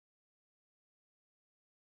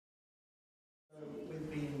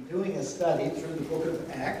study through the book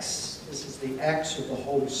of Acts. This is the Acts of the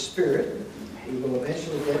Holy Spirit. We will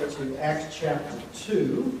eventually get to Acts chapter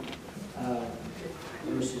 2,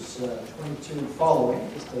 verses 22 and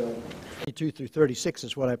following. Just 22 through 36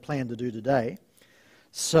 is what I plan to do today.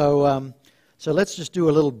 So let's just do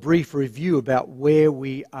a little brief review about where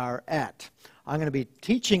we are at. I'm going to be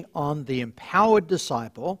teaching on the empowered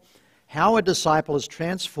disciple, how a disciple is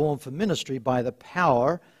transformed for ministry by the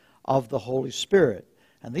power of the Holy Spirit.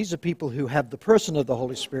 And these are people who have the person of the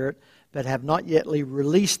Holy Spirit but have not yet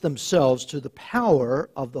released themselves to the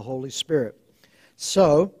power of the Holy Spirit.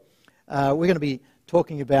 So we're going to be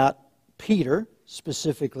talking about Peter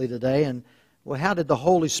specifically today, and well, how did the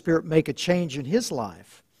Holy Spirit make a change in his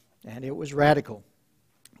life? And it was radical.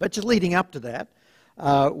 But just leading up to that,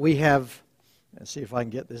 we have, let's see if I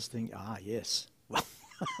can get this thing. Yes. Well,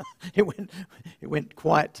 it went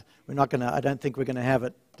quite. We're not going to. I don't think we're going to have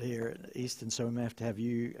it here at Easton, so we may have to have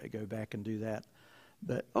you go back and do that.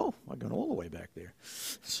 But I've gone all the way back there.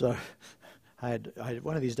 So I had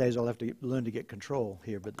one of these days I'll have to learn to get control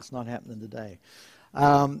here, but it's not happening today.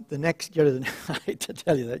 The next, I hate to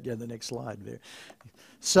tell you that, the next slide there.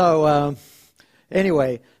 So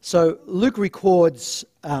anyway, so Luke records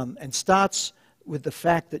and starts with the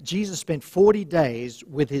fact that Jesus spent 40 days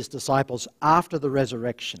with his disciples after the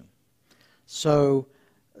resurrection. So,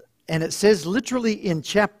 and it says literally in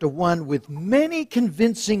chapter 1, with many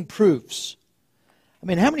convincing proofs. I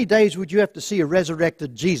mean, how many days would you have to see a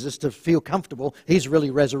resurrected Jesus to feel comfortable he's really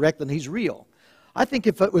resurrected and he's real? I think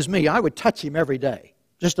if it was me, I would touch him every day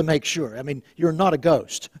just to make sure. I mean, you're not a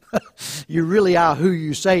ghost. You really are who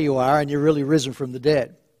you say you are, and you're really risen from the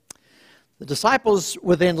dead. The disciples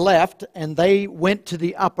were then left, and they went to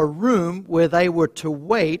the upper room where they were to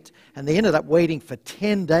wait, and they ended up waiting for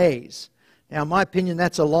 10 days. Now, in my opinion,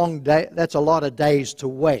 that's a long day. That's a lot of days to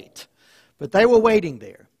wait. But they were waiting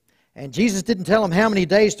there. And Jesus didn't tell them how many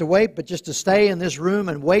days to wait, but just to stay in this room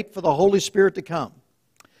and wait for the Holy Spirit to come.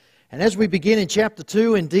 And as we begin in chapter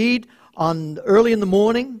 2, indeed, early in the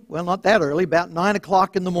morning, well, not that early, about 9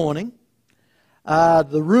 o'clock in the morning,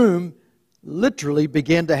 the room literally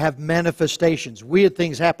began to have manifestations. Weird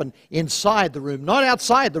things happened inside the room, not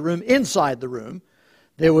outside the room, inside the room.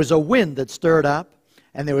 There was a wind that stirred up,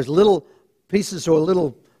 and there was little pieces or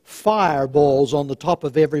little fireballs on the top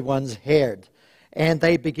of everyone's head. And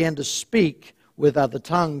they began to speak with other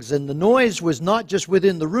tongues. And the noise was not just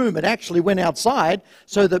within the room, it actually went outside,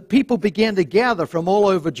 so that people began to gather from all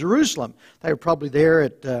over Jerusalem. They were probably there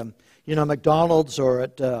at McDonald's or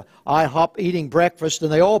at IHOP eating breakfast,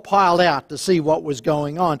 and they all piled out to see what was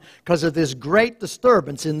going on because of this great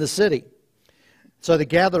disturbance in the city. So they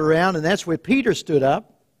gathered around, and that's where Peter stood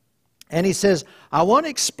up, and he says, I want to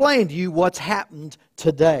explain to you what's happened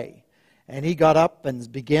today. And he got up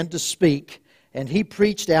and began to speak, and he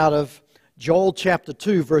preached out of Joel chapter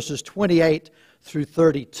 2, verses 28 through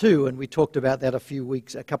 32, and we talked about that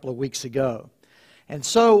a couple of weeks ago. And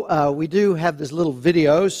so we do have this little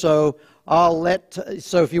video, so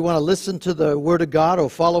if you want to listen to the Word of God or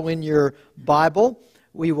follow in your Bible,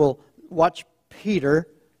 we will watch Peter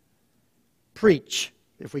preach,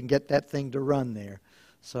 if we can get that thing to run there.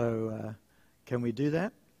 So can we do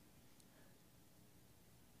that?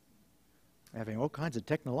 Having all kinds of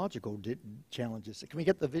technological challenges. Can we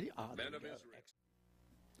get the video? There we go.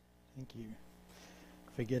 Thank you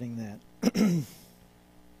for getting that.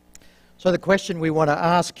 So the question we want to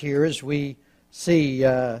ask here as we see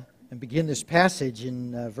and begin this passage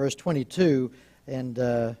in verse 22, and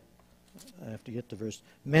I have to get to verse,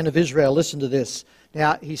 men of Israel, listen to this.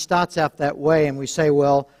 Now, he starts out that way, and we say,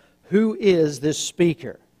 well, who is this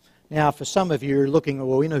speaker? Now, for some of you, you're looking,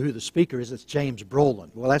 well, we know who the speaker is. It's James Brolin.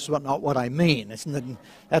 Well, that's not what I mean.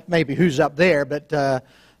 That may be who's up there, but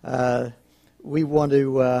we want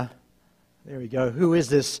to, there we go. Who is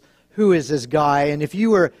this guy? And if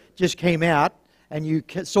you just came out and you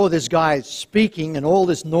saw this guy speaking and all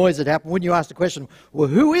this noise that happened, wouldn't you ask the question, well,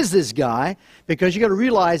 who is this guy? Because you've got to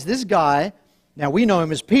realize this guy, now we know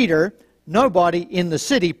him as Peter. Nobody in the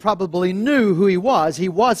city probably knew who he was. He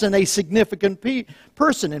wasn't a significant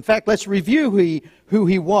person. In fact, let's review who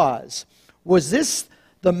he was. Was this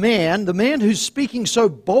the man who's speaking so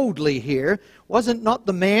boldly here? Wasn't not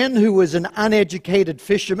the man who was an uneducated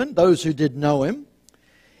fisherman, those who did know him?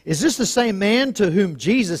 Is this the same man to whom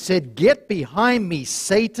Jesus said, "Get behind me,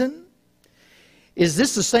 Satan"? Is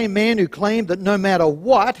this the same man who claimed that no matter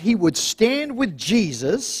what, he would stand with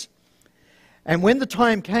Jesus? And when the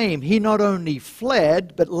time came, he not only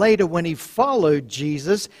fled, but later when he followed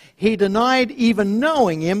Jesus, he denied even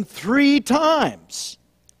knowing him 3 times.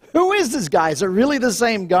 Who is this guy? Is it really the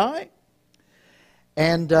same guy?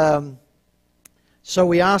 And So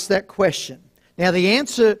we ask that question. Now the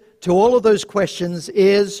answer to all of those questions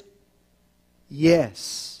is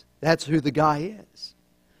yes. That's who the guy is.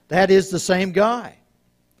 That is the same guy.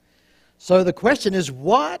 So the question is,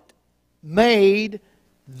 what made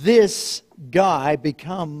this guy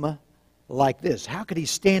become like this? How could he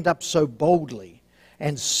stand up so boldly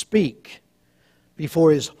and speak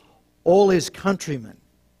before all his countrymen?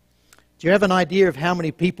 Do you have an idea of how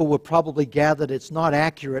many people were probably gathered? It's not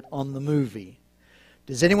accurate on the movie.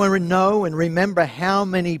 Does anyone know and remember how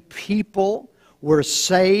many people were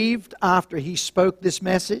saved after he spoke this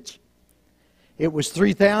message? It was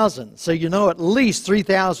 3,000. So you know at least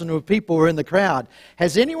 3,000 people were in the crowd.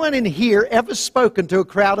 Has anyone in here ever spoken to a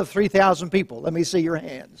crowd of 3,000 people? Let me see your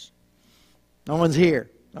hands. No one's here.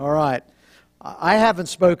 All right. I haven't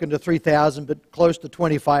spoken to 3,000, but close to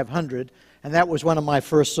 2,500, and that was one of my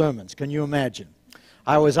first sermons. Can you imagine?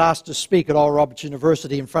 I was asked to speak at Oral Roberts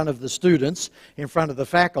University in front of the students, in front of the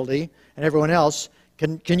faculty, and everyone else.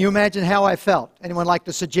 Can you imagine how I felt? Anyone like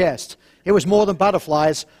to suggest? It was more than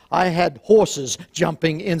butterflies. I had horses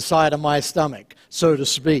jumping inside of my stomach, so to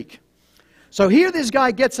speak. So here this guy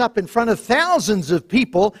gets up in front of thousands of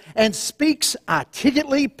people and speaks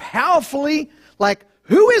articulately, powerfully, like,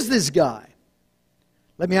 who is this guy?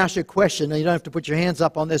 Let me ask you a question, and you don't have to put your hands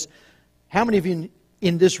up on this. How many of you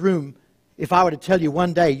in this room, if I were to tell you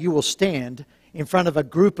one day you will stand in front of a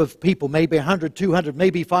group of people, maybe 100, 200,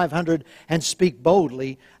 maybe 500, and speak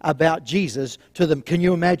boldly about Jesus to them? Can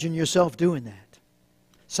you imagine yourself doing that?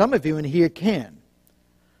 Some of you in here can.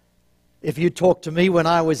 If you talked to me when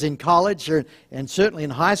I was in college and certainly in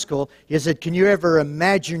high school, you said, can you ever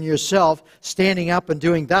imagine yourself standing up and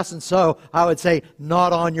doing thus and so? I would say,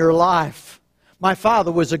 not on your life. My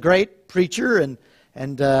father was a great preacher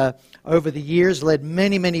and over the years led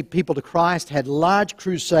many, many people to Christ, had large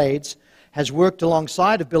crusades, has worked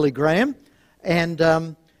alongside of Billy Graham, and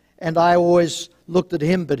I always looked at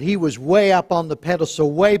him, but he was way up on the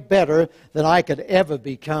pedestal, way better than I could ever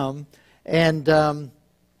become, and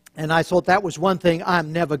I thought that was one thing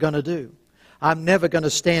I'm never going to do. I'm never going to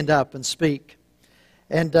stand up and speak.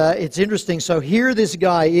 And it's interesting, so here this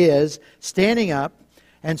guy is standing up,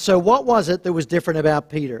 and so what was it that was different about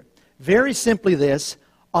Peter? Very simply this: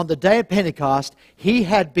 on the day of Pentecost, he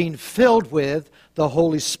had been filled with the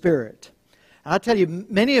Holy Spirit. I'll tell you,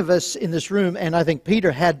 many of us in this room, and I think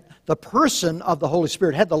Peter had the person of the Holy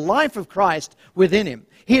Spirit, had the life of Christ within him.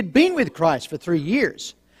 He had been with Christ for 3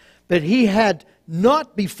 years, but he had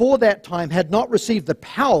not, before that time, had not received the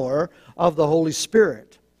power of the Holy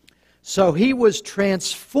Spirit. So he was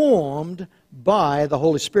transformed by the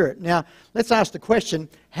Holy Spirit. Now, let's ask the question,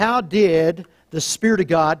 how did the Spirit of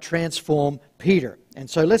God transform Peter? And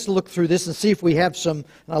so let's look through this and see if we have some,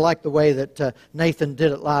 and I like the way that Nathan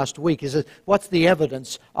did it last week, is that what's the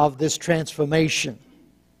evidence of this transformation?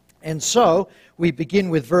 And so we begin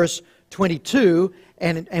with verse 22,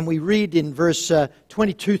 and we read in verse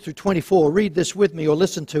 22 through 24. Read this with me or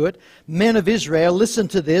listen to it. Men of Israel, listen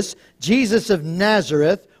to this. Jesus of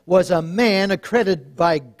Nazareth was a man accredited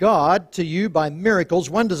by God to you by miracles,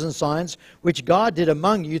 wonders, and signs, which God did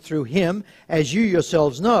among you through him, as you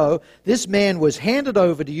yourselves know. This man was handed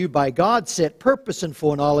over to you by God's set purpose and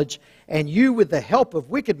foreknowledge, and you, with the help of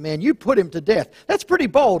wicked men, you put him to death. That's pretty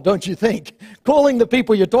bold, don't you think? Calling the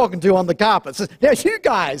people you're talking to on the carpet. Now, you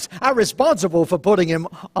guys are responsible for putting him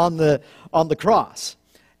on the cross.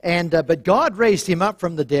 But God raised him up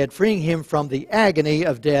from the dead, freeing him from the agony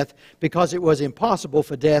of death, because it was impossible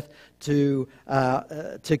for death to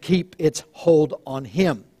keep its hold on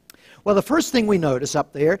him. Well, the first thing we notice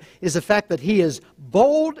up there is the fact that he is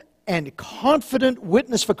bold and confident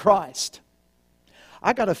witness for Christ.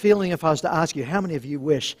 I got a feeling, if I was to ask you, how many of you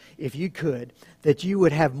wish, if you could, that you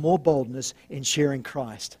would have more boldness in sharing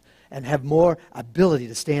Christ and have more ability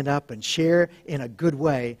to stand up and share in a good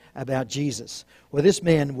way about Jesus? Well, this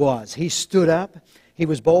man was. He stood up. He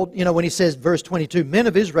was bold. You know, when he says, verse 22, men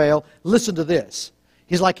of Israel, listen to this.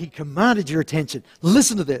 He's like he commanded your attention.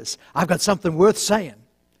 Listen to this. I've got something worth saying.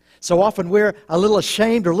 So often we're a little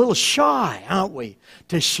ashamed or a little shy, aren't we,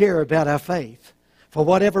 to share about our faith for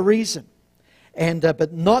whatever reason.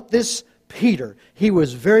 But not this Peter. He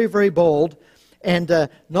was very, very bold. And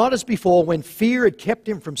not as before, when fear had kept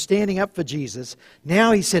him from standing up for Jesus,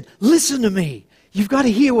 now he said, listen to me. You've got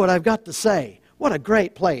to hear what I've got to say. What a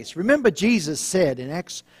great place. Remember, Jesus said in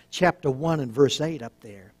Acts chapter 1 and verse 8 up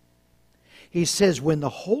there, he says, when the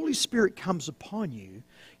Holy Spirit comes upon you,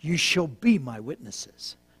 you shall be my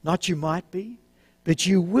witnesses. Not you might be, but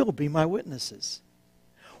you will be my witnesses.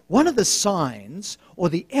 One of the signs or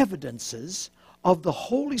the evidences of the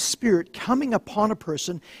Holy Spirit coming upon a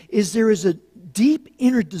person is there is a deep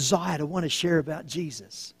inner desire to want to share about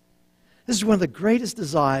Jesus. This is one of the greatest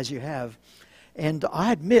desires you have. And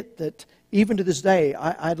I admit that even to this day,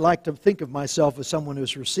 I'd like to think of myself as someone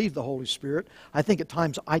who's received the Holy Spirit. I think at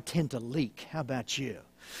times I tend to leak. How about you?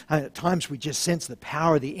 At times we just sense the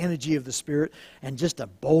power, the energy of the Spirit, and just a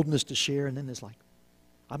boldness to share. And then there's like,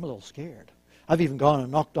 I'm a little scared. I've even gone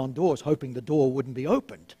and knocked on doors hoping the door wouldn't be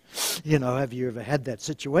opened. You know, have you ever had that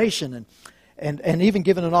situation? And even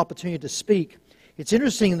given an opportunity to speak. It's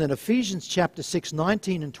interesting that in Ephesians chapter 6,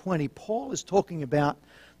 19 and 20, Paul is talking about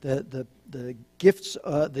the gifts,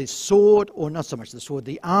 the sword, or not so much the sword,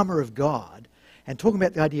 the armor of God, and talking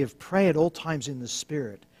about the idea of pray at all times in the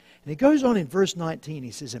Spirit. And he goes on in verse 19,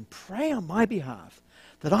 he says, and pray on my behalf,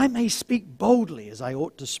 that I may speak boldly as I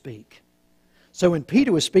ought to speak. So when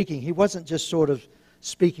Peter was speaking, he wasn't just sort of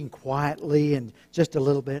speaking quietly and just a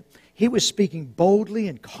little bit. He was speaking boldly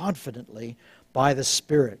and confidently by the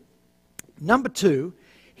Spirit. Number two,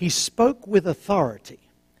 he spoke with authority.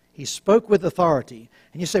 He spoke with authority.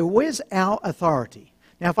 And you say, well, where's our authority?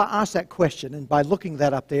 Now, if I ask that question, and by looking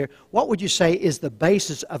that up there, what would you say is the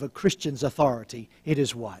basis of a Christian's authority? It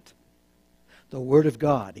is what? The Word of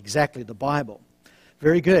God. Exactly, the Bible.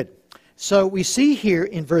 Very good. So we see here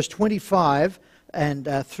in verse 25 and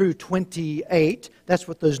through 28, that's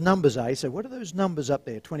what those numbers are. You say, what are those numbers up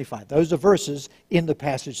there, 25? Those are verses in the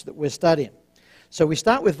passage that we're studying. So we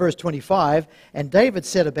start with verse 25, and David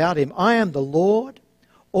said about him, I am the Lord,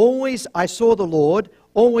 I saw the Lord,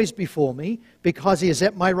 always before me, because he is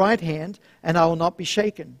at my right hand, and I will not be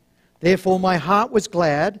shaken. Therefore my heart was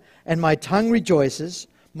glad, and my tongue rejoices.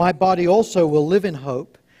 My body also will live in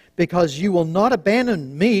hope, because you will not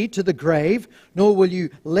abandon me to the grave, nor will you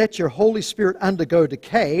let your Holy Spirit undergo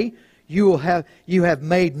decay. You have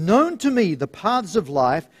made known to me the paths of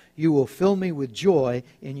life. You will fill me with joy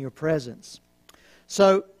in your presence.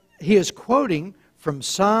 So he is quoting from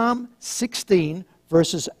Psalm 16,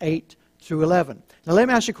 verses 8 through 11. Now let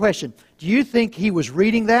me ask you a question. Do you think he was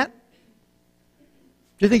reading that?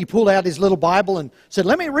 Do you think he pulled out his little Bible and said,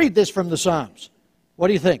 let me read this from the Psalms? What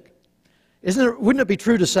do you think? Wouldn't it be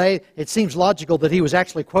true to say it seems logical that he was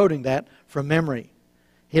actually quoting that from memory?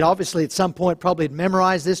 He'd obviously at some point probably had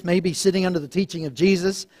memorized this, maybe sitting under the teaching of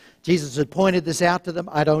Jesus. Jesus had pointed this out to them.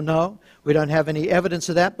 I don't know. We don't have any evidence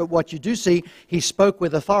of that. But what you do see, he spoke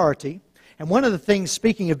with authority. And one of the things,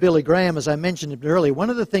 speaking of Billy Graham, as I mentioned earlier, one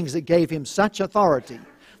of the things that gave him such authority,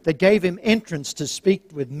 that gave him entrance to speak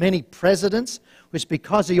with many presidents, was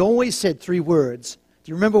because he always said three words. Do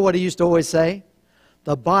you remember what he used to always say?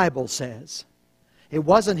 The Bible says. It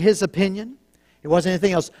wasn't his opinion. It wasn't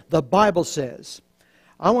anything else. The Bible says.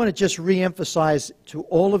 I want to just re-emphasize to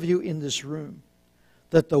all of you in this room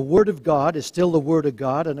that the Word of God is still the Word of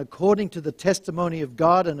God, and according to the testimony of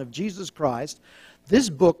God and of Jesus Christ, this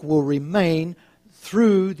book will remain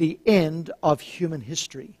through the end of human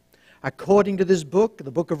history. According to this book,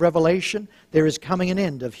 the book of Revelation, there is coming an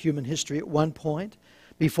end of human history at one point.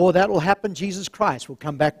 Before that will happen, Jesus Christ will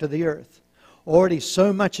come back to the earth. Already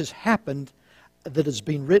so much has happened that has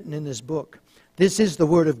been written in this book. This is the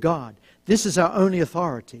Word of God. This is our only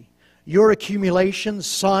authority. Your accumulations,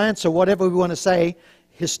 science, or whatever we want to say,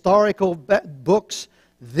 historical books,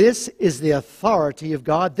 this is the authority of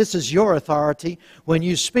God. This is your authority. When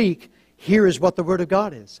you speak, here is what the Word of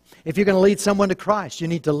God is. If you're going to lead someone to Christ, you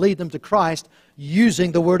need to lead them to Christ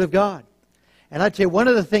using the Word of God. And I tell you, one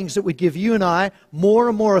of the things that would give you and I more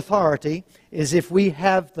and more authority is if we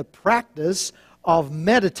have the practice of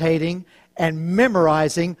meditating and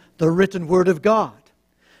memorizing the written Word of God.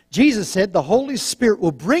 Jesus said the Holy Spirit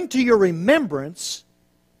will bring to your remembrance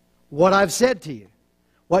what I've said to you.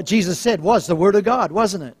 What Jesus said was the Word of God,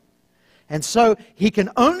 wasn't it? And so He can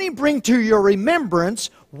only bring to your remembrance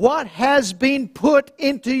what has been put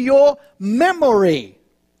into your memory.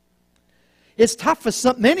 It's tough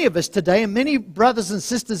for many of us today, and many brothers and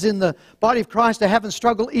sisters in the body of Christ are having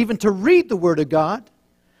struggled even to read the Word of God,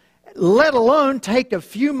 let alone take a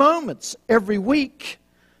few moments every week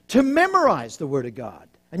to memorize the Word of God.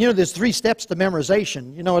 And you know, there's 3 steps to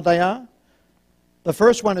memorization. You know what they are? The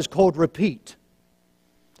first one is called repeat.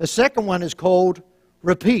 The second one is called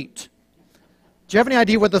repeat. Do you have any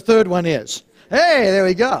idea what the third one is? Hey, there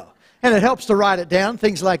we go. And it helps to write it down,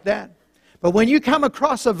 things like that. But when you come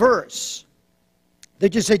across a verse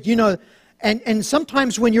that you said, you know, and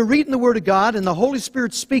sometimes when you're reading the Word of God and the Holy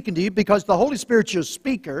Spirit's speaking to you, because the Holy Spirit's your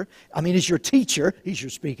speaker, I mean, He's your teacher, He's your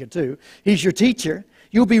speaker too, He's your teacher,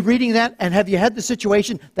 you'll be reading that, and have you had the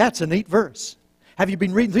situation, that's a neat verse. Have you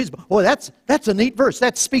been reading these? Oh, that's a neat verse,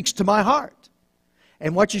 that speaks to my heart.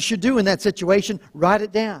 And what you should do in that situation, write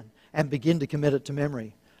it down and begin to commit it to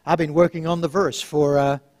memory. I've been working on the verse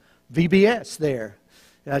for VBS there.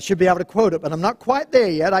 I should be able to quote it, but I'm not quite there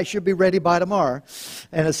yet. I should be ready by tomorrow.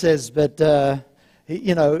 And it says, but,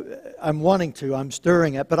 I'm wanting to. I'm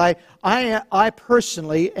stirring it. But I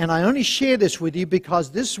personally, and I only share this with you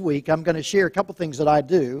because this week I'm going to share a couple things that I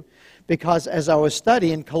do. Because as I was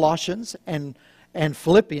studying Colossians and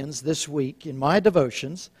Philippians this week in my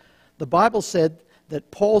devotions, the Bible said that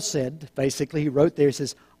Paul said, basically, he wrote there, he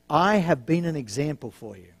says, I have been an example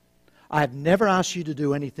for you. I have never asked you to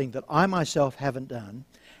do anything that I myself haven't done,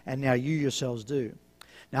 and now you yourselves do.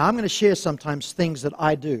 Now, I'm going to share sometimes things that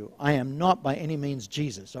I do. I am not by any means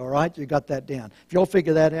Jesus, all right? You got that down. If you all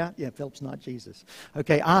figure that out, yeah, Philip's not Jesus.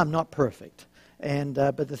 Okay, I'm not perfect.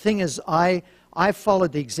 But the thing is, I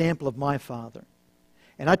followed the example of my father.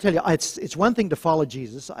 And I tell you, it's one thing to follow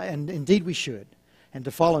Jesus, and indeed we should, and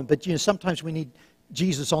to follow him. But, sometimes we need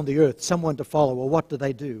Jesus on the earth, someone to follow. Well, what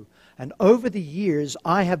do? And over the years,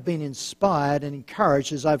 I have been inspired and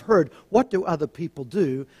encouraged as I've heard, what do other people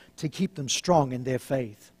do to keep them strong in their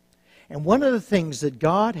faith? And one of the things that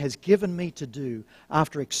God has given me to do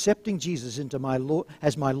after accepting Jesus into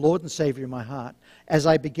as my Lord and Savior in my heart, as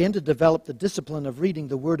I began to develop the discipline of reading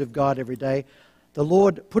the Word of God every day, the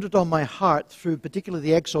Lord put it on my heart through particularly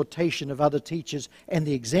the exhortation of other teachers and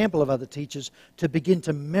the example of other teachers to begin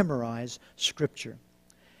to memorize Scripture.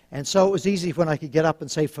 And so it was easy when I could get up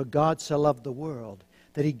and say, for God so loved the world,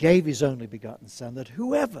 that He gave His only begotten Son, that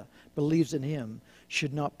whoever believes in Him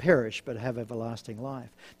should not perish but have everlasting life.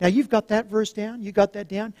 Now you've got that verse down? You got that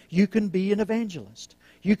down? You can be an evangelist.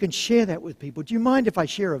 You can share that with people. Do you mind if I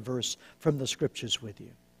share a verse from the Scriptures with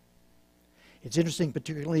you? It's interesting,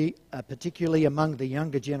 particularly among the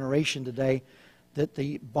younger generation today, that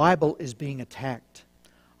the Bible is being attacked.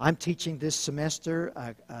 I'm teaching this semester,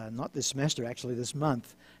 not this semester, actually this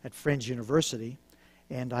month, at Friends University,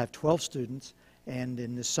 and I have 12 students, and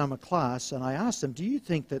in this summer class, and I asked them, do you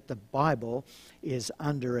think that the Bible is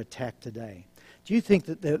under attack today? Do you think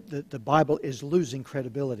that the Bible is losing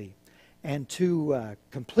credibility? And to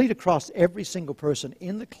complete across every single person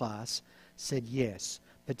in the class said yes,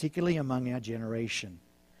 particularly among our generation.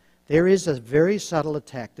 There is a very subtle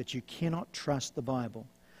attack that you cannot trust the Bible.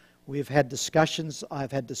 We've had discussions,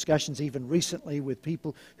 I've had discussions even recently with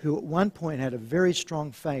people who at one point had a very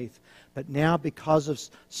strong faith, but now because of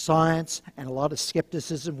science and a lot of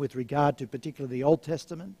skepticism with regard to particularly the Old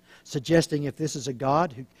Testament, suggesting if this is a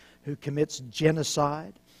God who commits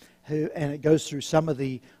genocide, and it goes through some of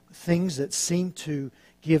the things that seem to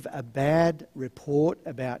give a bad report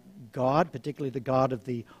about God, particularly the God of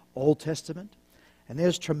the Old Testament. And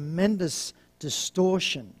there's tremendous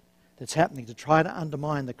distortion that's happening to try to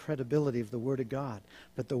undermine the credibility of the Word of God.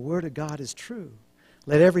 But the Word of God is true.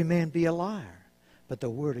 Let every man be a liar, but the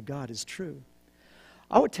Word of God is true.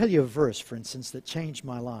 I would tell you a verse, for instance, that changed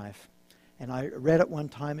my life. And I read it one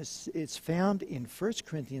time. It's found in 1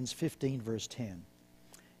 Corinthians 15, verse 10.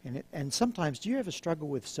 And sometimes, do you ever struggle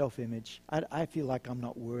with self-image? I feel like I'm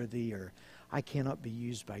not worthy, or I cannot be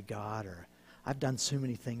used by God, or I've done so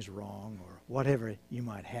many things wrong, or whatever you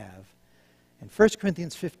might have. And 1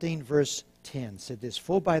 Corinthians 15, verse 10 said this,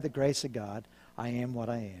 for by the grace of God I am what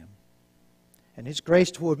I am. And His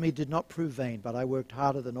grace toward me did not prove vain, but I worked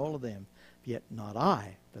harder than all of them, yet not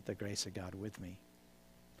I, but the grace of God with me.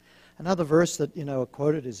 Another verse that,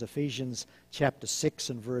 quoted is Ephesians chapter 6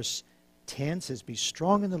 and verse 10 says, be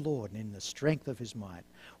strong in the Lord and in the strength of His might.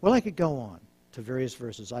 Well, I could go on to various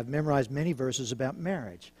verses. I've memorized many verses about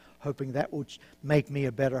marriage, hoping that will make me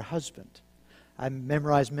a better husband. I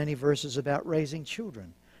memorized many verses about raising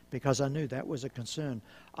children because I knew that was a concern.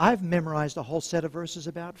 I've memorized a whole set of verses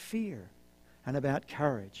about fear and about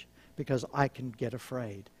courage because I can get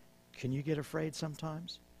afraid. Can you get afraid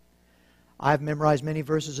sometimes? I've memorized many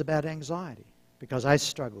verses about anxiety because I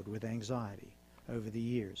struggled with anxiety over the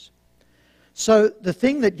years. So the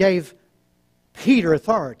thing that gave Peter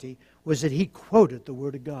authority was that he quoted the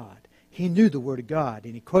Word of God. He knew the Word of God,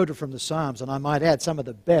 and he quoted from the Psalms. And I might add, some of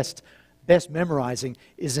the best memorizing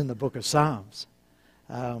is in the book of Psalms.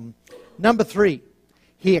 Number 3,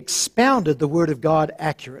 he expounded the Word of God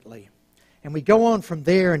accurately. And we go on from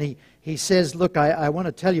there, and he says, look, I want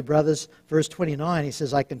to tell you, brothers, verse 29, he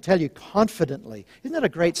says, I can tell you confidently. Isn't that a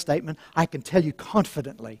great statement? I can tell you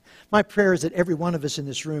confidently. My prayer is that every one of us in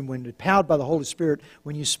this room, when empowered by the Holy Spirit,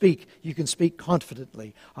 when you speak, you can speak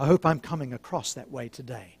confidently. I hope I'm coming across that way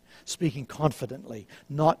today, speaking confidently,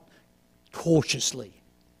 not cautiously.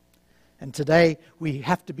 And today, we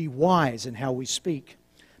have to be wise in how we speak.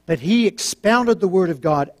 But he expounded the Word of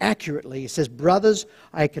God accurately. He says, brothers,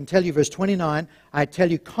 I can tell you, verse 29, I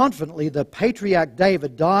tell you confidently, the patriarch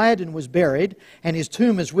David died and was buried, and his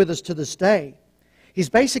tomb is with us to this day. He's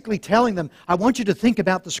basically telling them, I want you to think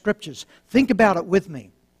about the Scriptures. Think about it with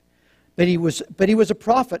me. But he was a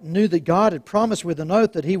prophet and knew that God had promised with an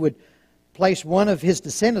oath that he would place one of his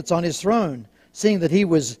descendants on his throne. Seeing that he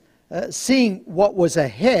was seeing what was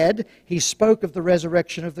ahead, he spoke of the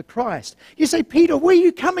resurrection of the Christ. You say, Peter, where are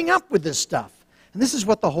you coming up with this stuff? And this is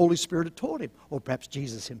what the Holy Spirit had taught him, or perhaps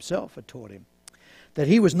Jesus himself had taught him. That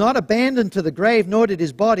he was not abandoned to the grave, nor did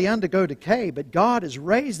his body undergo decay, but God has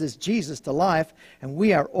raised this Jesus to life, and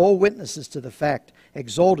we are all witnesses to the fact,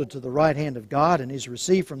 exalted to the right hand of God, and has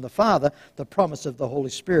received from the Father the promise of the Holy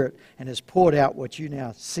Spirit, and has poured out what you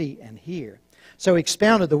now see and hear. So he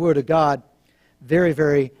expounded the Word of God very,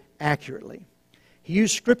 very accurately. He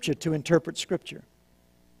used Scripture to interpret Scripture.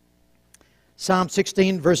 Psalm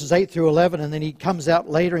 16, verses 8 through 11, and then he comes out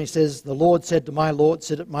later and he says, the Lord said to my Lord,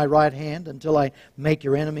 sit at my right hand until I make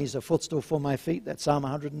your enemies a footstool for my feet. That's Psalm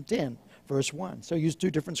 110, verse 1. So he used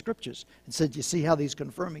two different scriptures and said, you see how these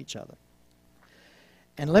confirm each other.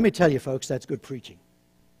 And let me tell you, folks, that's good preaching.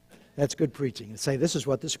 That's good preaching. And say, this is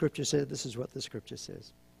what the Scripture says, this is what the Scripture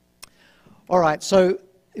says. All right, so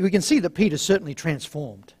we can see that Peter certainly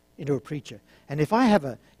transformed into a preacher. And if I'd have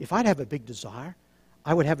a big desire,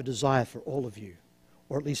 I would have a desire for all of you,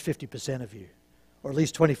 or at least 50% of you, or at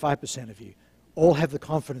least 25% of you, all have the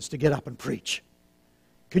confidence to get up and preach.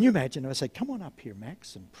 Can you imagine if I say, come on up here,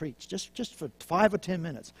 Max, and preach, just for 5 or 10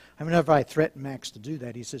 minutes. I mean, whenever I threaten Max to do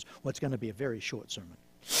that, he says, well, it's going to be a very short sermon.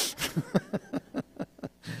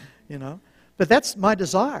 You know? But that's my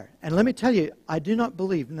desire. And let me tell you, I do not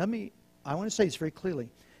believe, I want to say this very clearly.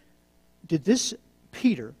 Did this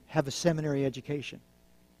Peter have a seminary education?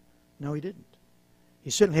 No, he didn't. He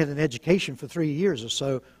certainly had an education for 3 years or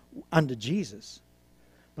so under Jesus.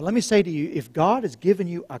 But let me say to you, if God has given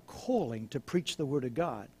you a calling to preach the Word of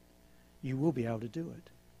God, you will be able to do it.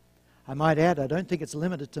 I might add, I don't think it's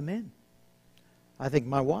limited to men. I think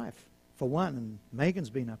my wife, for one, and Megan's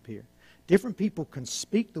been up here, different people can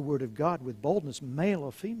speak the Word of God with boldness, male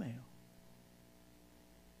or female.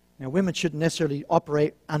 Now, women shouldn't necessarily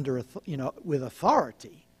operate under, with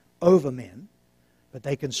authority over men, but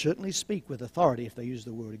they can certainly speak with authority if they use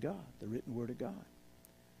the Word of God, the written Word of God.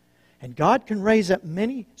 And God can raise up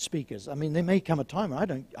many speakers. I mean, there may come a time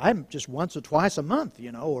I'm just once or twice a month,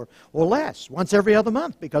 or less, once every other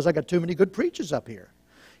month, because I got too many good preachers up here.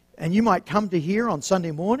 And you might come to here on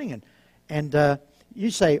Sunday morning and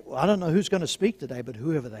you say, well, I don't know who's going to speak today, but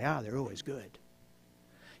whoever they are, they're always good.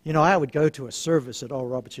 I would go to a service at Oral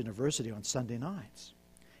Roberts University on Sunday nights.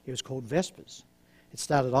 It was called Vespers. It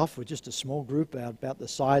started off with just a small group, about the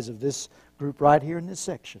size of this group right here in this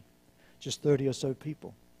section, just 30 or so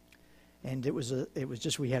people. And it was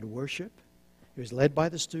just, we had worship. It was led by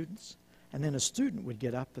the students. And then a student would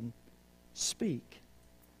get up and speak.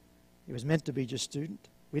 It was meant to be just student.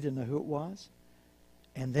 We didn't know who it was.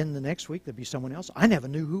 And then the next week there'd be someone else. I never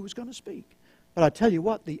knew who was going to speak. But I tell you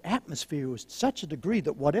what, the atmosphere was such a degree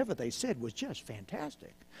that whatever they said was just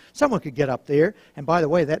fantastic. Someone could get up there, and by the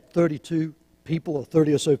way, that 32 people or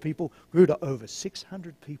 30 or so people grew to over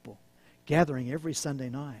 600 people gathering every Sunday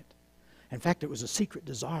night. In fact, it was a secret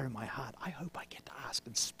desire in my heart. I hope I get to ask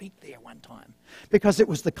and speak there one time. Because it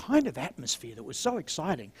was the kind of atmosphere that was so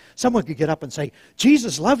exciting. Someone could get up and say,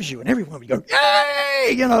 Jesus loves you, and everyone would go, yay!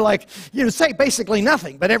 Say basically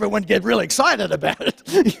nothing, but everyone would get really excited about it,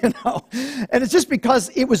 And it's just because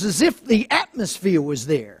it was as if the atmosphere was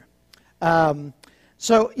there. And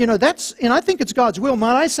I think it's God's will.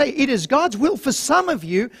 Might I say it is God's will for some of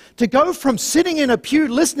you to go from sitting in a pew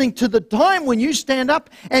listening to the time when you stand up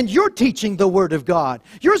and you're teaching the Word of God.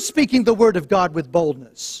 You're speaking the Word of God with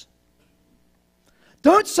boldness.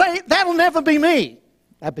 Don't say, that'll never be me.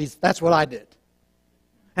 That's what I did.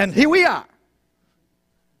 And here we are.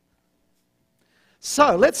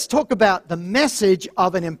 So let's talk about the message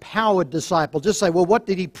of an empowered disciple. Just say, well, what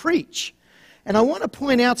did he preach? And I want to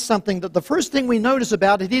point out something that the first thing we notice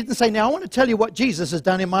about it, he didn't say, now I want to tell you what Jesus has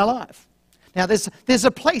done in my life. Now there's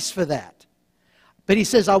a place for that. But he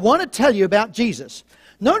says, I want to tell you about Jesus.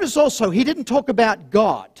 Notice also, he didn't talk about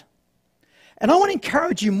God. And I want to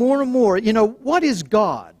encourage you more and more, what is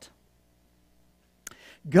God?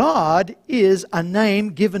 God is a name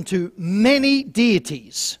given to many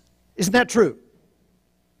deities. Isn't that true?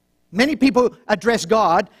 Many people address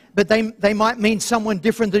God, but they might mean someone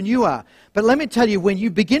different than you are. But let me tell you, when you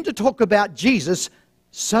begin to talk about Jesus,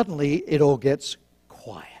 suddenly it all gets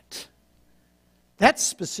quiet. That's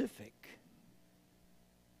specific.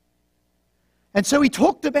 And so he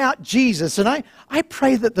talked about Jesus, and I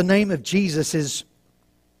pray that the name of Jesus is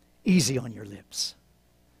easy on your lips,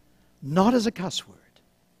 not as a cuss word.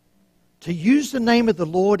 To use the name of the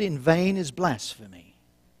Lord in vain is blasphemy.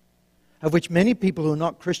 of which many people who are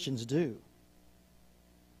not Christians do.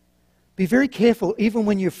 Be very careful, even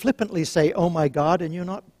when you flippantly say, "Oh my God," and you're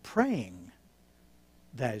not praying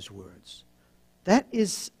those words. That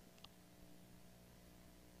is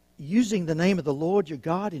using the name of the Lord your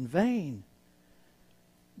God in vain.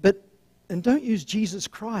 And don't use Jesus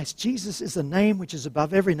Christ. Jesus is the name which is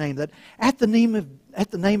above every name. That at the name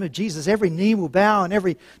of Jesus, every knee will bow and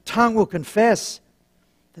every tongue will confess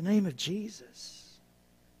the name of Jesus.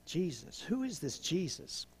 Jesus. Who is this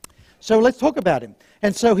Jesus? So let's talk about him.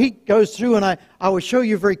 And so he goes through, and I will show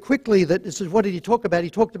you very quickly that this is, what did he talk about? He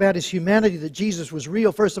talked about his humanity, that Jesus was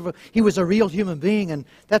real. First of all, he was a real human being, and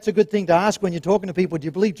that's a good thing to ask when you're talking to people. Do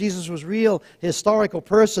you believe Jesus was real, historical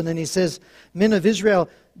person? And he says, "Men of Israel,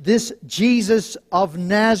 this Jesus of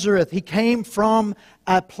Nazareth, he came from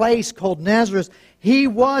a place called Nazareth. He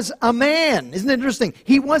was a man." Isn't it interesting?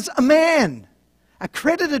 He was a man,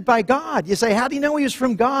 accredited by God. You say, how do you know he was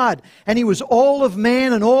from God? And he was all of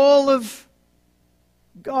man and all of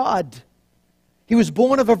God. He was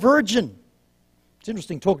born of a virgin. It's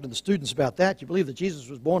interesting talking to the students about that. You believe that Jesus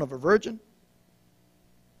was born of a virgin?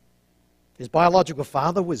 His biological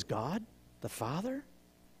father was God, the Father.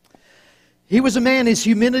 He was a man, his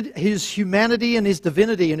humanity and his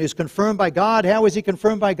divinity, and he was confirmed by God. How was he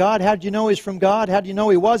confirmed by God? How did you know he was from God? How did you know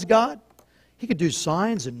he was God? He could do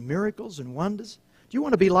signs and miracles and wonders. Do you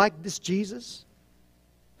want to be like this Jesus?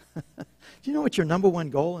 Do you know what your number one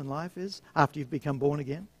goal in life is after you've become born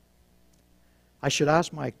again? I should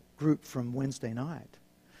ask my group from Wednesday night.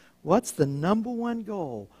 What's the number one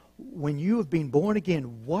goal when you have been born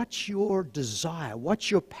again? What's your desire?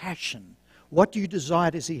 What's your passion? What do you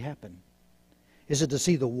desire to see happen? Is it to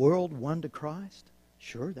see the world won to Christ?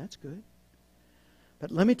 Sure, that's good.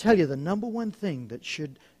 But let me tell you, the number one thing that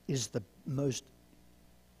is the most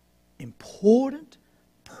important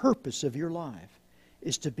purpose of your life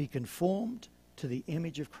is to be conformed to the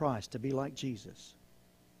image of Christ, to be like Jesus.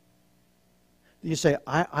 You say,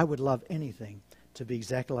 I would love anything to be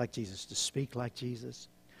exactly like Jesus, to speak like Jesus,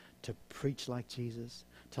 to preach like Jesus,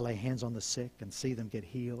 to lay hands on the sick and see them get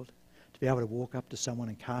healed, to be able to walk up to someone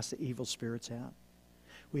and cast the evil spirits out.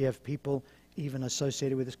 We have people even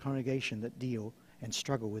associated with this congregation that deal and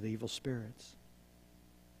struggle with evil spirits.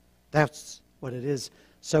 That's what it is.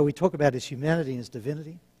 So we talk about his humanity and his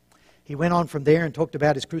divinity. He went on from there and talked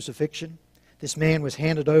about his crucifixion. This man was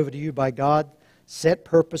handed over to you by God, set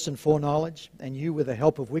purpose and foreknowledge, and you, with the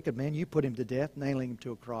help of wicked men, you put him to death, nailing him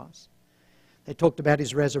to a cross. They talked about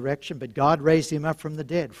his resurrection, but God raised him up from the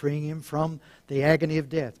dead, freeing him from the agony of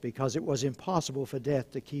death, because it was impossible for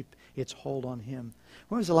death to keep its hold on him.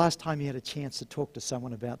 When was the last time you had a chance to talk to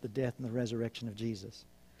someone about the death and the resurrection of Jesus?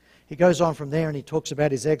 He goes on from there and he talks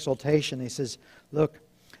about his exaltation. He says, look,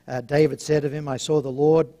 David said of him, "I saw the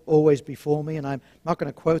Lord always before me," and I'm not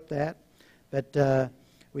going to quote that, but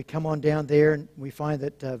we come on down there and we find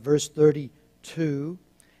that verse 32,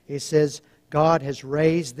 it says, God has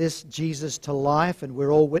raised this Jesus to life, and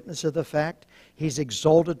we're all witness of the fact. He's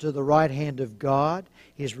exalted to the right hand of God.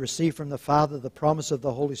 He has received from the Father the promise of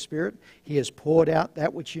the Holy Spirit. He has poured out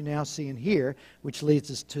that which you now see and hear, which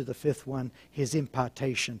leads us to the fifth one, his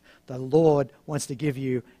impartation. The Lord wants to give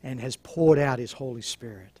you and has poured out his Holy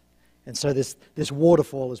Spirit. And so this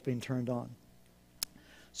waterfall has been turned on.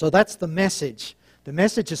 So that's the message. The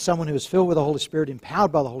message is someone who is filled with the Holy Spirit,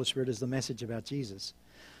 empowered by the Holy Spirit, is the message about Jesus.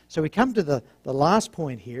 So we come to the last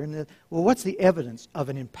point here. And well, what's the evidence of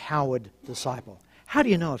an empowered disciple? How do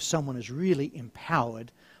you know if someone is really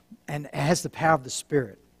empowered and has the power of the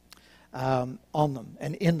Spirit on them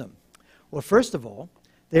and in them? Well, first of all,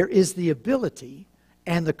 there is the ability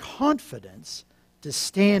and the confidence to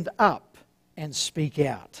stand up and speak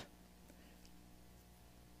out.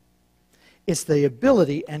 It's the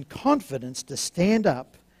ability and confidence to stand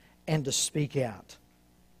up and to speak out.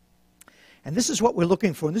 And this is what we're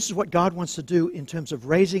looking for, and this is what God wants to do in terms of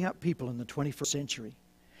raising up people in the 21st century.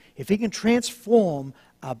 If he can transform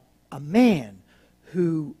a man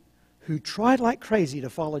who tried like crazy to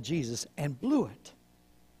follow Jesus and blew it.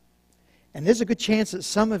 And there's a good chance that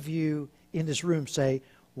some of you in this room say,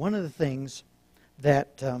 one of the things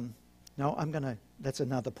that, that's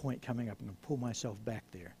another point coming up. I'm going to pull myself back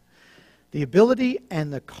there. The ability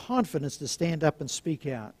and the confidence to stand up and speak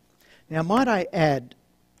out. Now, might I add,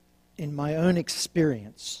 in my own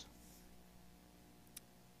experience,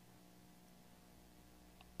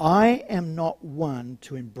 I am not one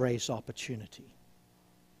to embrace opportunity.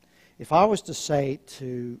 If I was to say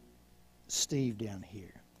to Steve down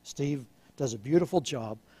here, Steve does a beautiful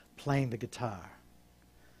job playing the guitar.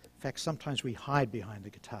 In fact, sometimes we hide behind the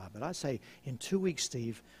guitar. But I say, in 2 weeks,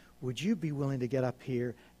 Steve, would you be willing to get up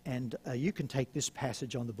here and you can take this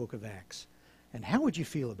passage on the book of Acts. And how would you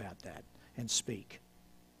feel about that and speak?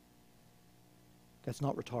 That's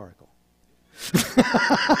not rhetorical.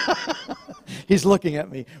 He's looking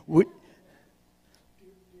at me.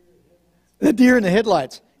 The deer in the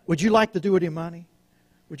headlights. Would you like to do it, Imani?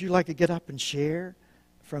 Would you like to get up and share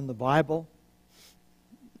from the Bible?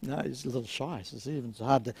 No, he's a little shy. So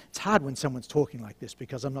it's hard when someone's talking like this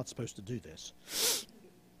because I'm not supposed to do this.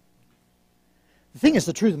 The thing is,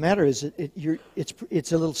 the truth of the matter is,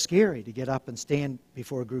 it's a little scary to get up and stand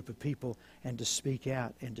before a group of people and to speak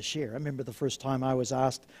out and to share. I remember the first time I was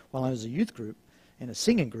asked while I was a youth group, in a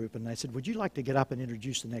singing group, and they said, would you like to get up and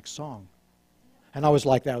introduce the next song? And I was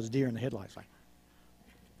like that. I was deer in the headlights. Like,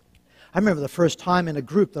 I remember the first time in a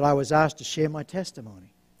group that I was asked to share my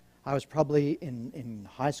testimony. I was probably in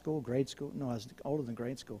high school, grade school. No, I was older than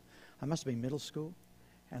grade school. I must have been middle school.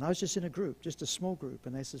 And I was just in a group, just a small group.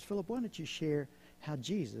 And they said, Philip, why don't you share how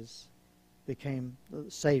Jesus became the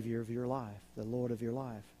Savior of your life, the Lord of your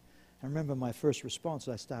life? I remember my first response,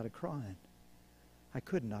 I started crying. I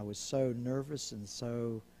couldn't. I was so nervous and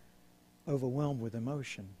so overwhelmed with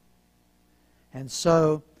emotion. And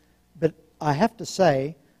so, but I have to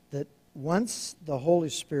say that once the Holy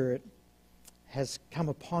Spirit has come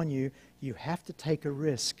upon you, you have to take a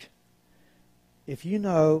risk. If you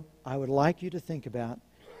know, I would like you to think about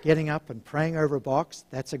getting up and praying over a box,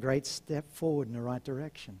 that's a great step forward in the right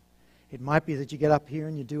direction. It might be that you get up here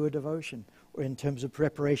and you do a devotion, or in terms of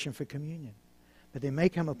preparation for communion. But there may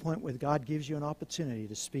come a point where God gives you an opportunity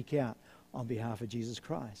to speak out on behalf of Jesus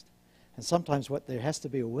Christ. And sometimes there has to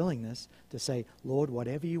be a willingness to say, Lord,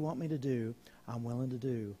 whatever you want me to do, I'm willing to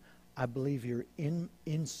do. I believe you're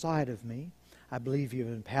inside of me. I believe you've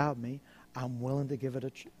empowered me. I'm willing to give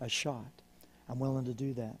it a shot. I'm willing to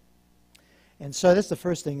do that. And so that's the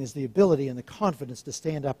first thing, is the ability and the confidence to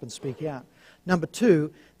stand up and speak out. Number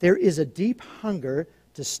two, there is a deep hunger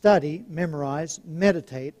to study, memorize,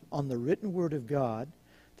 meditate on the written Word of God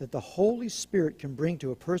that the Holy Spirit can bring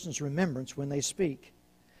to a person's remembrance when they speak.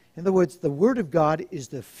 In other words, the Word of God is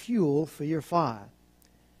the fuel for your fire.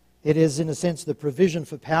 It is, in a sense, the provision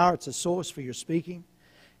for power. It's a source for your speaking.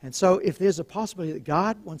 And so if there's a possibility that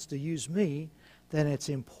God wants to use me, then it's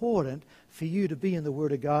important for you to be in the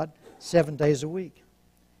Word of God 7 days a week.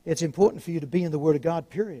 It's important for you to be in the Word of God,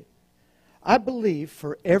 period. I believe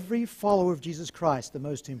for every follower of Jesus Christ, the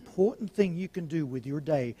most important thing you can do with your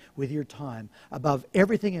day, with your time, above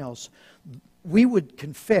everything else, we would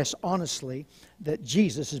confess honestly that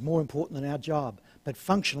Jesus is more important than our job. But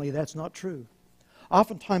functionally, that's not true.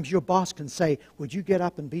 Oftentimes, your boss can say, would you get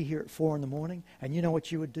up and be here at 4 in the morning? And you know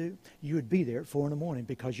what you would do? You would be there at 4 in the morning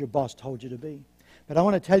because your boss told you to be. But I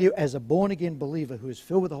want to tell you, as a born-again believer who is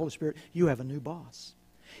filled with the Holy Spirit, you have a new boss.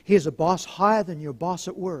 He is a boss higher than your boss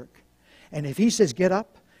at work. And if he says get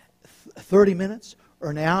up 30 minutes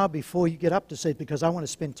or an hour before you get up to say, because I want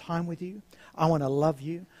to spend time with you, I want to love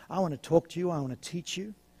you, I want to talk to you, I want to teach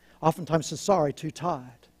you. Oftentimes say, sorry, too tired.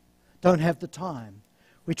 Don't have the time.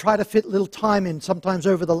 We try to fit little time in sometimes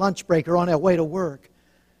over the lunch break or on our way to work.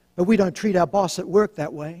 But we don't treat our boss at work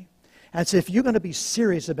that way. And so if you're going to be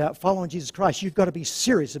serious about following Jesus Christ, you've got to be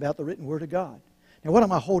serious about the written Word of God. Now, what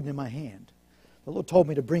am I holding in my hand? The Lord told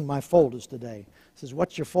me to bring my folders today. He says,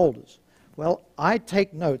 what's your folders? Well, I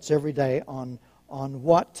take notes every day on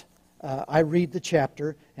what I read the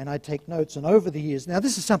chapter, and I take notes. And over the years, now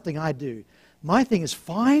this is something I do. My thing is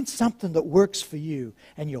find something that works for you,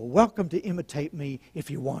 and you're welcome to imitate me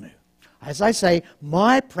if you want to. As I say,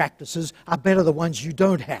 my practices are better than the ones you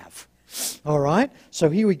don't have. All right? So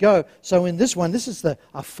here we go. So in this one, this is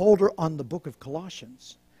a folder on the book of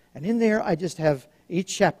Colossians. And in there, I just have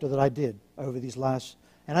each chapter that I did over these last,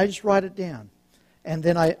 and I just write it down. And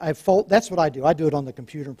then I fold, that's what I do. I do it on the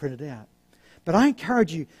computer and print it out. But I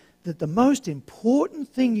encourage you that the most important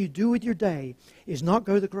thing you do with your day is not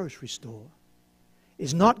go to the grocery store,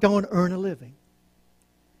 is not go and earn a living.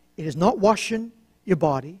 It is not washing your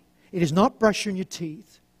body. It is not brushing your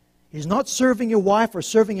teeth. It is not serving your wife or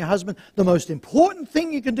serving your husband. The most important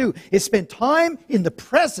thing you can do is spend time in the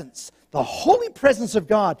presence, the holy presence of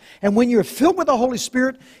God. And when you're filled with the Holy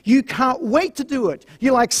Spirit, you can't wait to do it.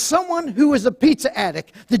 You're like someone who is a pizza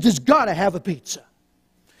addict that just got to have a pizza.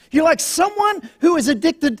 You're like someone who is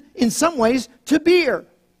addicted in some ways to beer.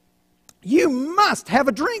 You must have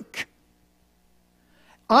a drink.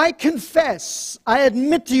 I confess, I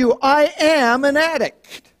admit to you, I am an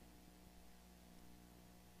addict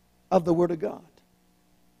of the Word of God.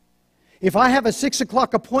 If I have a 6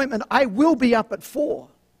 o'clock appointment, I will be up at 4.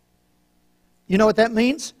 You know what that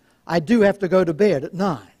means? I do have to go to bed at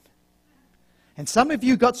 9. And some of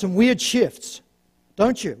you got some weird shifts.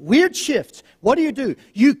 don't you? Weird shifts. What do?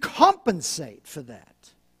 You compensate for that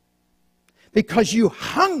because you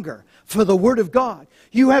hunger for the Word of God.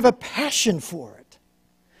 You have a passion for it.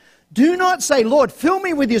 Do not say, Lord, fill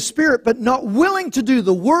me with your Spirit, but not willing to do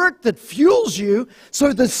the work that fuels you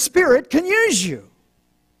so the Spirit can use you.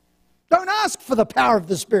 Don't ask for the power of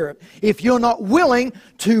the Spirit if you're not willing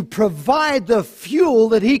to provide the fuel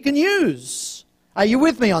that He can use. Are you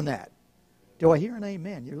with me on that? Do I hear an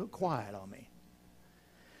amen? You look quiet on me.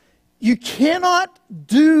 You cannot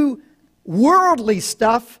do worldly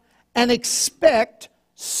stuff and expect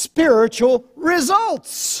spiritual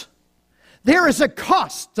results. There is a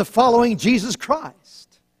cost to following Jesus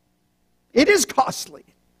Christ. It is costly.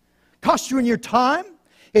 Cost you in your time.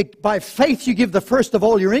 By faith you give the first of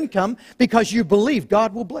all your income because you believe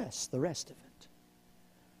God will bless the rest of it.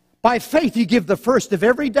 By faith you give the first of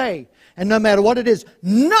every day. And no matter what it is,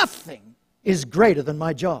 nothing is greater than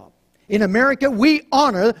my job. In America, we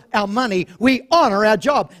honor our money. We honor our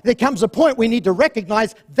job. There comes a point we need to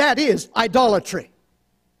recognize that is idolatry.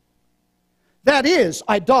 That is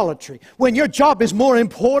idolatry. When your job is more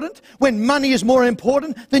important, when money is more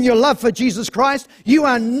important than your love for Jesus Christ, you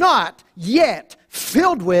are not yet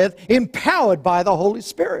filled with, empowered by the Holy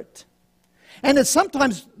Spirit. And it's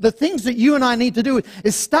sometimes the things that you and I need to do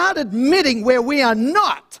is start admitting where we are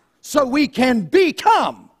not so we can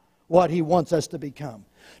become what He wants us to become.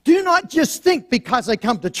 Do not just think because I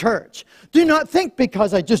come to church. Do not think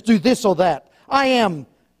because I just do this or that. I am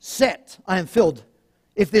set. I am filled.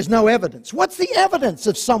 If there's no evidence. What's the evidence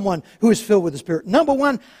of someone who is filled with the Spirit? Number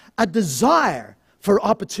one, a desire for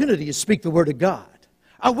opportunity to speak the Word of God.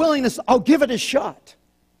 A willingness, I'll give it a shot.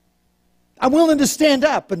 I'm willing to stand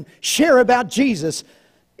up and share about Jesus.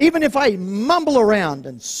 Even if I mumble around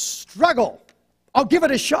and struggle, I'll give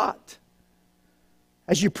it a shot.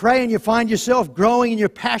 As you pray and you find yourself growing in your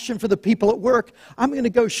passion for the people at work, I'm going to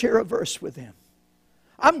go share a verse with them.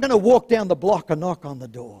 I'm going to walk down the block and knock on the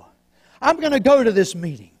door. I'm going to go to this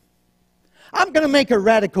meeting. I'm going to make a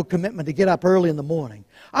radical commitment to get up early in the morning.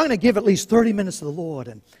 I'm going to give at least 30 minutes to the Lord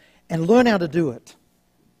and learn how to do it.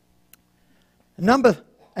 And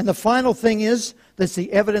the final thing is, that's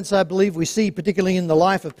the evidence I believe we see particularly in the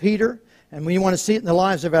life of Peter, and we want to see it in the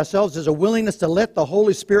lives of ourselves, is a willingness to let the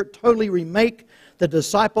Holy Spirit totally remake the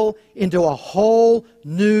disciple into a whole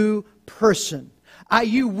new person. Are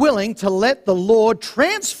you willing to let the Lord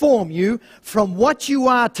transform you from what you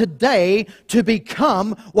are today to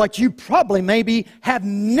become what you probably maybe have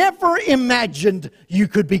never imagined you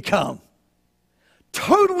could become?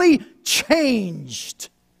 Totally changed.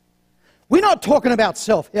 We're not talking about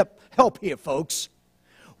self-help here, folks.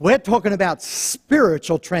 We're talking about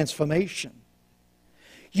spiritual transformation.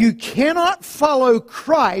 You cannot follow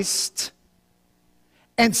Christ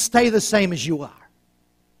and stay the same as you are.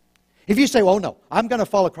 If you say, well, no, I'm going to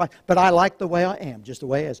follow Christ, but I like the way I am, just the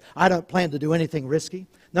way I is. I don't plan to do anything risky.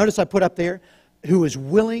 Notice I put up there, who is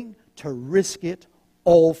willing to risk it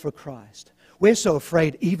all for Christ. We're so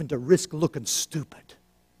afraid even to risk looking stupid.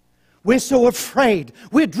 We're so afraid.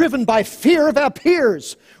 We're driven by fear of our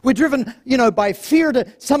peers. We're driven, by fear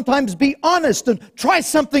to sometimes be honest and try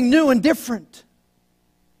something new and different.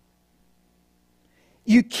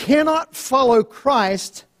 You cannot follow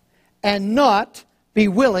Christ and not be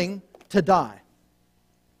willing to die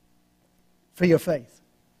for your faith.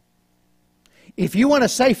 If you want a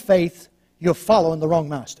safe faith, you're following the wrong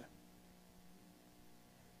master.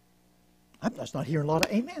 I'm just not hearing a lot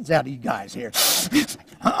of amens out of you guys here.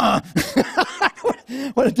 I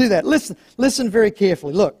want to do that. Listen very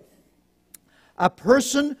carefully. Look, a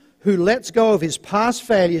person who lets go of his past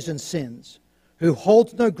failures and sins, who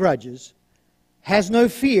holds no grudges, has no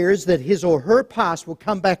fears that his or her past will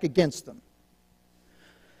come back against them.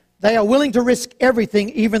 They are willing to risk everything,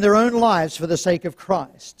 even their own lives, for the sake of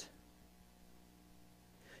Christ.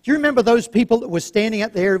 Do you remember those people that were standing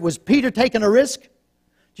out there? Was Peter taking a risk?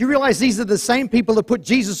 Do you realize these are the same people that put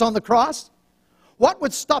Jesus on the cross? What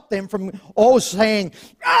would stop them from all saying,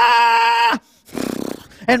 ah,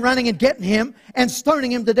 and running and getting him and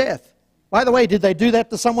stoning him to death? By the way, did they do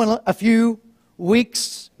that to someone a few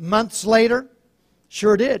weeks, months later?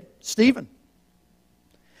 Sure did. Stephen.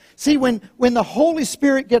 See, when the Holy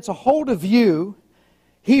Spirit gets a hold of you,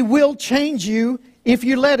 He will change you if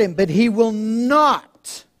you let Him, but He will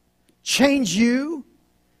not change you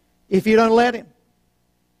if you don't let Him.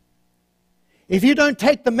 If you don't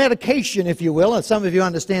take the medication, if you will, and some of you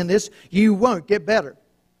understand this, you won't get better.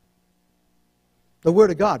 The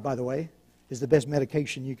Word of God, by the way, is the best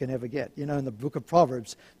medication you can ever get. In the book of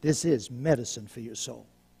Proverbs, this is medicine for your soul.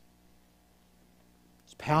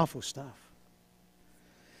 It's powerful stuff.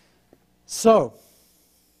 So,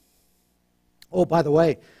 Oh, by the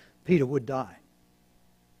way, Peter would die.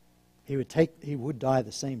 He would die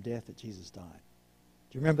the same death that Jesus died.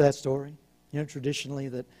 Do you remember that story? You know, traditionally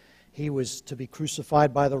that he was to be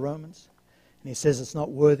crucified by the Romans. And he says, it's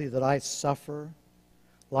not worthy that I suffer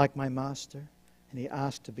like my master. And he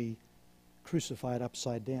asked to be crucified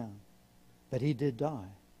upside down. But he did die.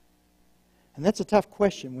 And that's a tough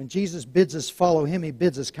question. When Jesus bids us follow him, he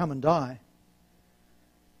bids us come and die.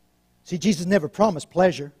 See, Jesus never promised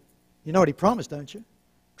pleasure. You know what he promised, don't you?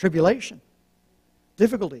 Tribulation.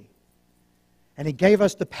 Difficulty. And he gave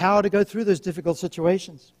us the power to go through those difficult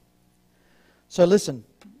situations. So listen,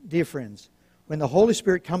 dear friends, when the Holy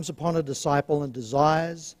Spirit comes upon a disciple and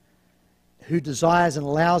who desires and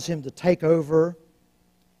allows him to take over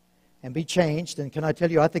and be changed, and can I tell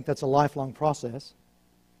you, I think that's a lifelong process.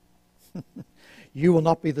 You will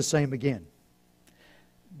not be the same again.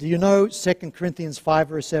 Do you know 2 Corinthians 5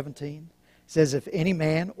 verse 17? It says, if any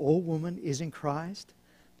man or woman is in Christ,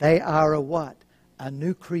 they are a what? A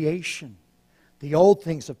new creation. The old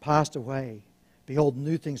things have passed away. Behold,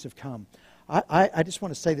 new things have come. I just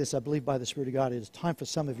want to say this, I believe by the Spirit of God, it is time for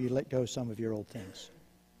some of you to let go of some of your old things.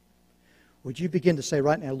 Would you begin to say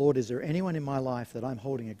right now, Lord, is there anyone in my life that I'm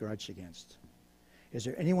holding a grudge against? Is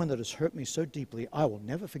there anyone that has hurt me so deeply, I will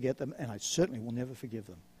never forget them, and I certainly will never forgive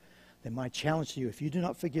them? Then my challenge to you, if you do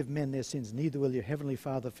not forgive men their sins, neither will your Heavenly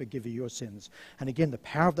Father forgive you your sins. And again, the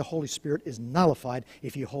power of the Holy Spirit is nullified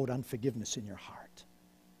if you hold unforgiveness in your heart.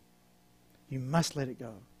 You must let it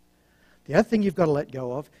go. The other thing you've got to let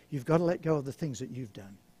go of, you've got to let go of the things that you've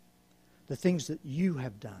done. The things that you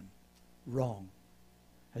have done wrong.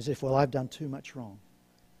 As if, well, I've done too much wrong.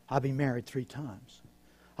 I've been married 3 times.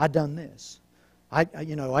 I've done this.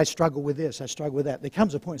 I struggle with this. I struggle with that. There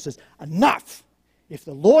comes a point that says, enough! If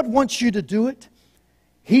the Lord wants you to do it,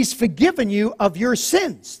 He's forgiven you of your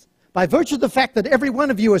sins. By virtue of the fact that every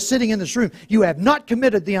one of you are sitting in this room, you have not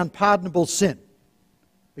committed the unpardonable sin.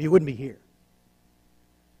 Or you wouldn't be here.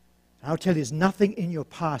 I'll tell you, there's nothing in your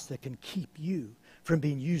past that can keep you from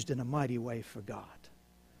being used in a mighty way for God,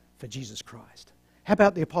 for Jesus Christ. How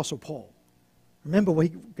about the Apostle Paul? Remember when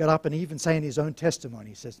he got up and even saying his own testimony,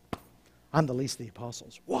 he says, I'm the least of the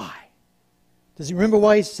apostles. Why? Does he remember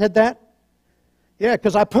why he said that? Yeah,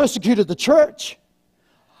 because I persecuted the church.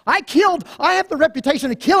 I have the reputation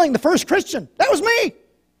of killing the first Christian. That was me.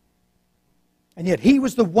 And yet he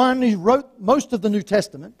was the one who wrote most of the New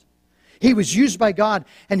Testament. He was used by God.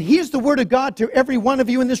 And here's the word of God to every one of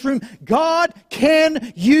you in this room. God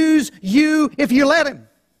can use you if you let Him.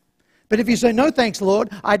 But if you say, no thanks, Lord,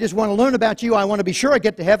 I just want to learn about you, I want to be sure I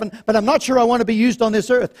get to heaven, but I'm not sure I want to be used on this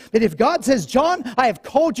earth. But if God says, John, I have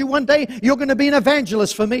called you one day, you're going to be an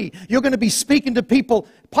evangelist for me. You're going to be speaking to people,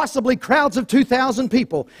 possibly crowds of 2,000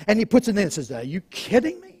 people. And He puts it in there and says, are you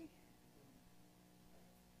kidding me?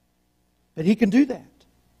 But He can do that.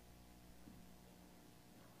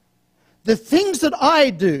 The things that I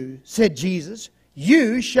do, said Jesus,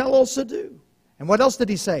 you shall also do. And what else did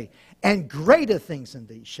He say? And greater things than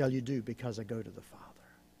these shall you do because I go to the Father.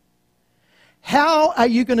 How are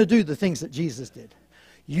you going to do the things that Jesus did?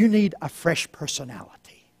 You need a fresh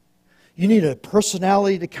personality. You need a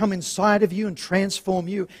personality to come inside of you and transform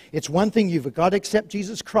you. It's one thing, you've got to accept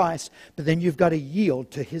Jesus Christ, but then you've got to yield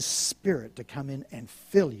to His Spirit to come in and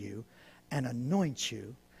fill you and anoint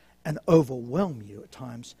you and overwhelm you at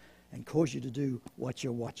times and cause you to do what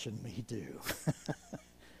you're watching me do.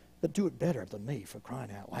 But do it better than me, for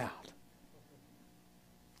crying out loud.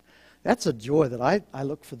 That's a joy that I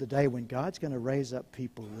look for the day when God's going to raise up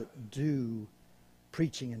people that do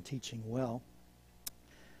preaching and teaching well.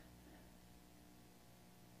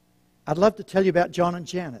 I'd love to tell you about John and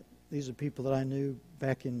Janet. These are people that I knew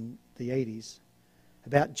back in the 80s.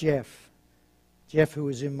 About Jeff. Jeff, who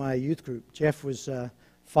was in my youth group. Jeff was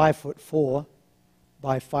 5'4"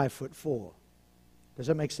 by 5'4". Does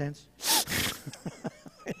that make sense?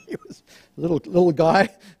 He was a little guy.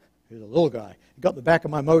 He was a little guy. He got in the back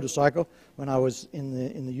of my motorcycle when I was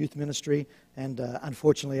in the youth ministry, and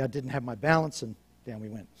unfortunately I didn't have my balance, and down we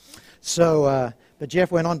went. So, but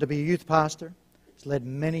Jeff went on to be a youth pastor. He's led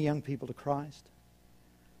many young people to Christ.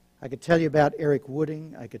 I could tell you about Eric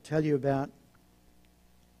Wooding. I could tell you about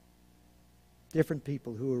different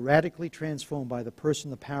people who were radically transformed by the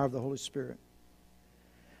person, the power of the Holy Spirit.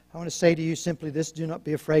 I want to say to you simply this: do not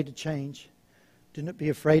be afraid to change. Do not be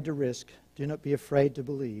afraid to risk. Do not be afraid to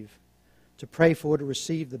believe, to pray for, to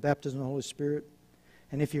receive the baptism of the Holy Spirit.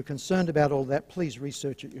 And if you're concerned about all that, please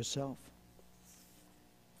research it yourself.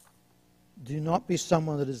 Do not be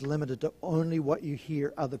someone that is limited to only what you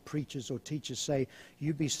hear other preachers or teachers say.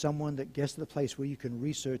 You be someone that gets to the place where you can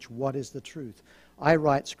research what is the truth. I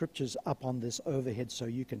write scriptures up on this overhead so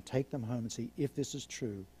you can take them home and see if this is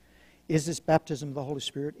true. Is this baptism of the Holy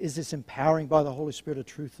Spirit? Is this empowering by the Holy Spirit a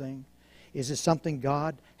true thing? Is this something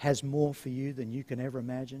God has more for you than you can ever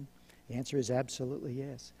imagine? The answer is absolutely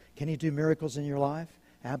yes. Can He do miracles in your life?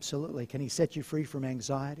 Absolutely. Can He set you free from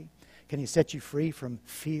anxiety? Can He set you free from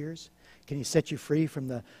fears? Can He set you free from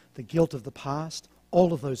the guilt of the past?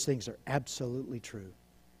 All of those things are absolutely true.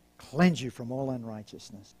 Cleanse you from all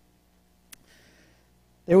unrighteousness.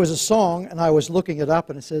 There was a song, and I was looking it up,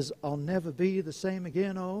 and it says, I'll never be the same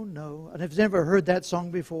again, oh no. And if you've never heard that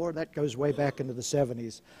song before, that goes way back into the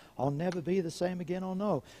 70s. I'll never be the same again, oh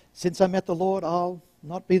no. Since I met the Lord, I'll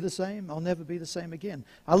not be the same. I'll never be the same again.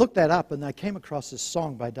 I looked that up, and I came across this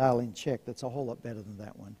song by Darlene Zschech that's a whole lot better than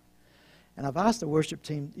that one. And I've asked the worship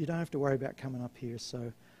team, you don't have to worry about coming up here,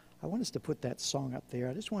 so I want us to put that song up there.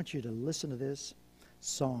 I just want you to listen to this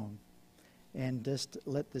song and just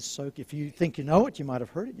let this soak. If you think you know it, you might have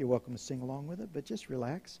heard it, you're welcome to sing along with it, but just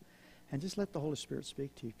relax and just let the Holy Spirit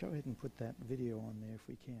speak to you. Go ahead and put that video on there if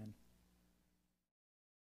we can.